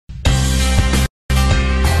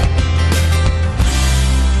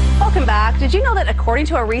Did you know that according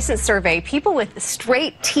to a recent survey, people with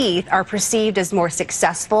straight teeth are perceived as more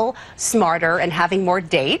successful, smarter, and having more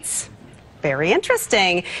dates? Very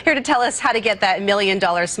interesting. Here to tell us how to get that $1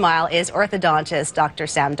 million smile is orthodontist Dr.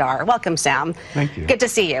 Sam Dar. Welcome, Sam. Thank you. Good to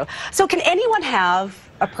see you. So can anyone have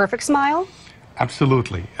a perfect smile?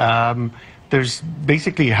 Absolutely. There's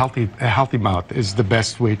basically a healthy mouth is the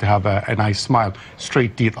best way to have a nice smile.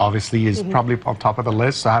 Straight teeth obviously is probably on top of the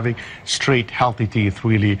list. So having straight, healthy teeth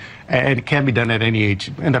really, and it can be done at any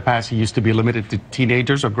age. In the past, it used to be limited to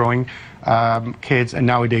teenagers or growing kids, and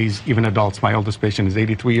nowadays even adults. My oldest patient is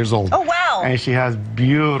 83 years old. Oh, wow. And she has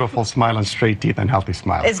beautiful smile and straight teeth and healthy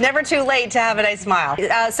smile. It's never too late to have a nice smile.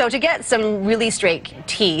 So to get some really straight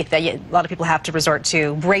teeth, a lot of people have to resort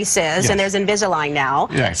to braces, Yes. and there's Invisalign now.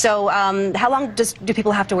 Yes. So how long do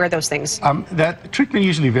people have to wear those things? That treatment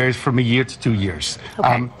usually varies from a year to 2 years.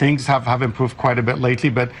 Okay. Things have improved quite a bit lately,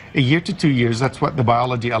 but a year to 2 years, that's what the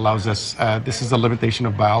biology allows us. This is a limitation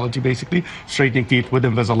of biology, basically, straightening teeth with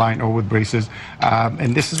Invisalign or with braces.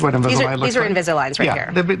 And this is what Invisalign looks like. These are Invisaligns right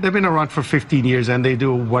here. They've been around for 15 years, and they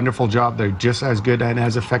do a wonderful job. They're just as good and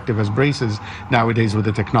as effective as braces nowadays with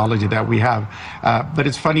the technology that we have. But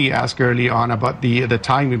it's funny you asked early on about the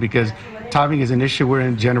timing, because timing is an issue. We're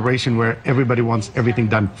in a generation where everybody wants everything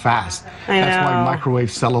done fast. That's why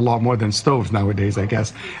microwaves sell a lot more than stoves nowadays, I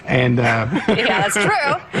guess. And yeah, that's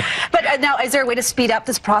true. But now, is there a way to speed up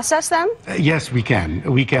this process then? Yes, we can.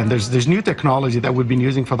 We can. There's new technology that we've been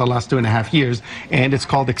using for the last 2.5 years, and it's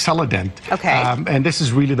called AcceleDent. Okay. And this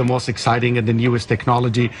is really the most exciting and the newest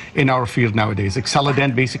technology in our field nowadays.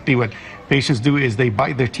 AcceleDent, basically what patients do is they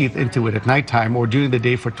bite their teeth into it at nighttime or during the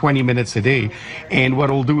day for 20 minutes a day. And what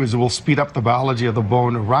it'll do is it will speed up the biology of the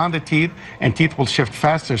bone around the teeth, and teeth will shift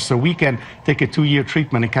faster. So we can take a 2-year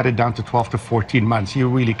treatment and cut it down to 12 to 14 months. You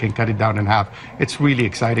really can cut it down in half. It's really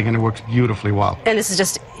exciting, and it works beautifully well. And this is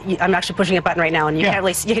just, I'm actually pushing a button right now, and you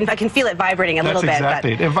I can feel it vibrating a little bit.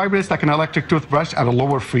 Exactly. It vibrates like an electric toothbrush at a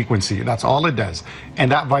lower frequency. That's all it does. And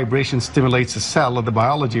that vibration stimulates the cell of the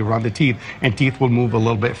biology around the teeth, and teeth will move a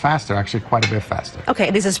little bit faster, actually quite a bit faster.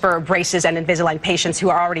 Okay, this is for braces and Invisalign patients who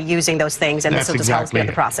are already using those things, and this will just help speed up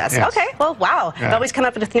the process. Yes. Okay, well, wow. Yeah. You always come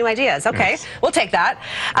up with new ideas. Okay, yes. We'll take that.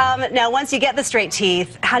 Now, once you get the straight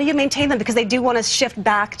teeth, how do you maintain them? Because they do want to shift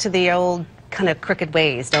back to the old kind of crooked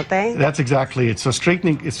ways, don't they? That's exactly it. So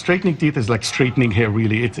straightening teeth is like straightening hair,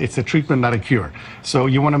 really. It's a treatment, not a cure. So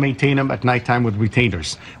you want to maintain them at nighttime with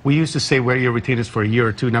retainers. We used to say wear your retainers for a year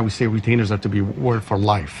or two. Now we say retainers are to be worn for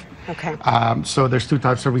life. Okay. So there's 2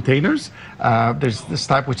 types of retainers. There's this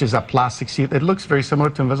type, which is a plastic sheath. It looks very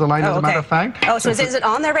similar to Invisalign, as a matter of fact. Oh, so is it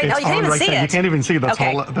on there right now? You can't even see it. You can't even see it.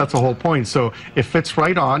 That's the whole point. So it fits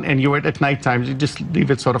right on, and you wear it at nighttime. You just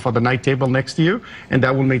leave it sort of on the night table next to you, and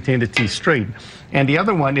that will maintain the teeth straight. And the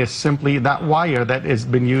other one is simply that wire that has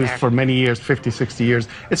been used for many years, 50, 60 years.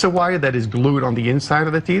 It's a wire that is glued on the inside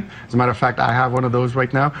of the teeth. As a matter of fact, I have one of those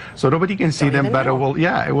right now. So nobody can see them, but it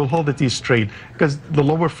will hold the teeth straight, because the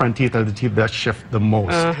lower front teeth are the teeth that shift the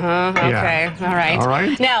most. Okay, all right. All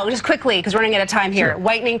right. Now, just quickly, because we're running out of time here,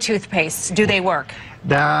 whitening toothpastes, do they work?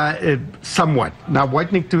 Somewhat. Now,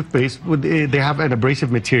 whitening toothpaste, they have an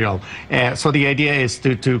abrasive material. So the idea is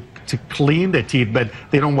to clean the teeth, but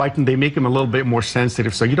they don't whiten. They make them a little bit more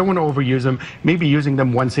sensitive. So you don't want to overuse them. Maybe using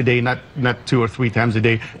them once a day, not 2 or 3 times a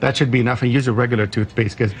day. That should be enough. And use a regular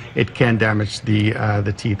toothpaste, because it can damage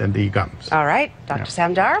the teeth and the gums. All right. Dr.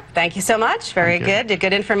 Sam Dar, thank you so much. Very good.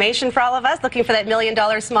 Good information for all of us looking for that $1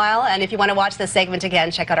 million smile. And if you want to watch this segment again,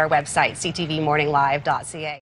 check out our website, ctvmorninglive.ca.